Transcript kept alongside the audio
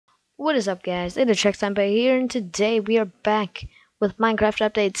What is up, guys? It's TrexTime here, and today we are back with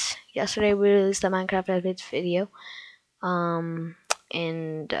Minecraft updates. Yesterday we released the Minecraft updates video,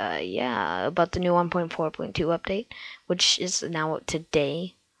 yeah, about the new 1.4.2 update, which is now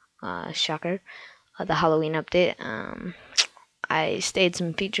today. Shocker, the Halloween update. I stayed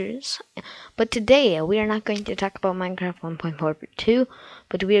some features, but today we are not going to talk about Minecraft 1.4.2,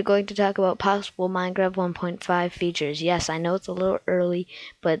 but we are going to talk about possible Minecraft 1.5 features. Yes, I know it's a little early,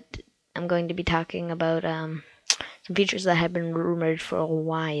 but I'm going to be talking about some features that have been rumored for a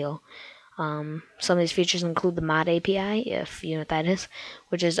while. Some of these features include the mod API, if you know what that is,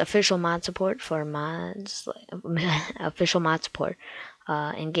 which is official mod support for mods, official mod support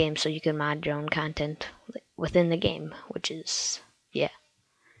in games, so you can mod your own content within the game, which is, yeah.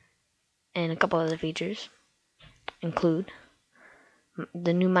 And a couple other features include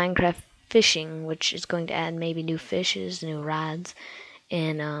the new Minecraft fishing, which is going to add maybe new fishes, new rods,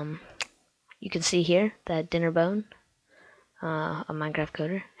 and you can see here that Dinnerbone, a Minecraft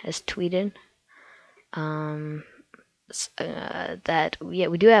coder, has tweeted that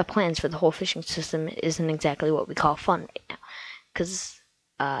we do have plans for the whole fishing system. It isn't exactly what we call fun right now, because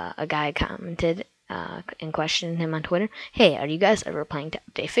a guy commented and questioned him on Twitter, "Hey, are you guys ever planning to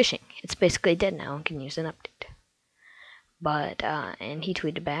update fishing? It's basically dead now and can use an update." But and he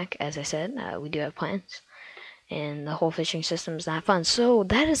tweeted back, as I said, we do have plans, and the whole fishing system is not fun. So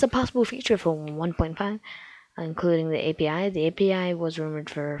that is a possible feature for 1.5, including the API. The API was rumored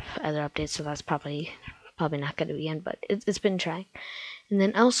for other updates, so that's probably not going to be in, but it's been tried. And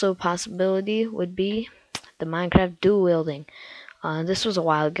then also possibility would be the Minecraft dual wielding. This was a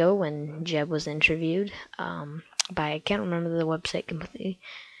while ago when Jeb was interviewed by, I can't remember the website completely,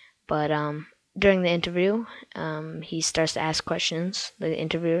 but during the interview, he starts to ask questions. The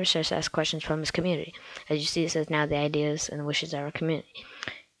interviewer starts to ask questions from his community. As you see, it says, "Now the ideas and the wishes of our community."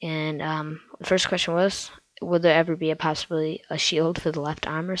 And the first question was, would there ever be a possibility a shield for the left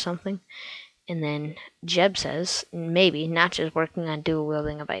arm or something? And then Jeb says, maybe, not just working on dual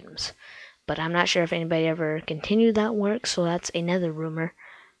wielding of items. But I'm not sure if anybody ever continued that work, so that's another rumor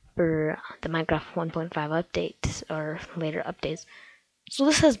for the Minecraft 1.5 updates or later updates. So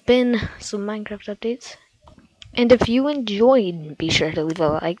this has been some Minecraft updates, and if you enjoyed, be sure to leave a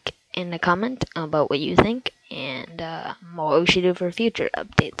like and a comment about what you think and what we should do for future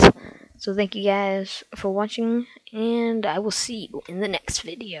updates. So thank you guys for watching, and I will see you in the next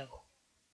video.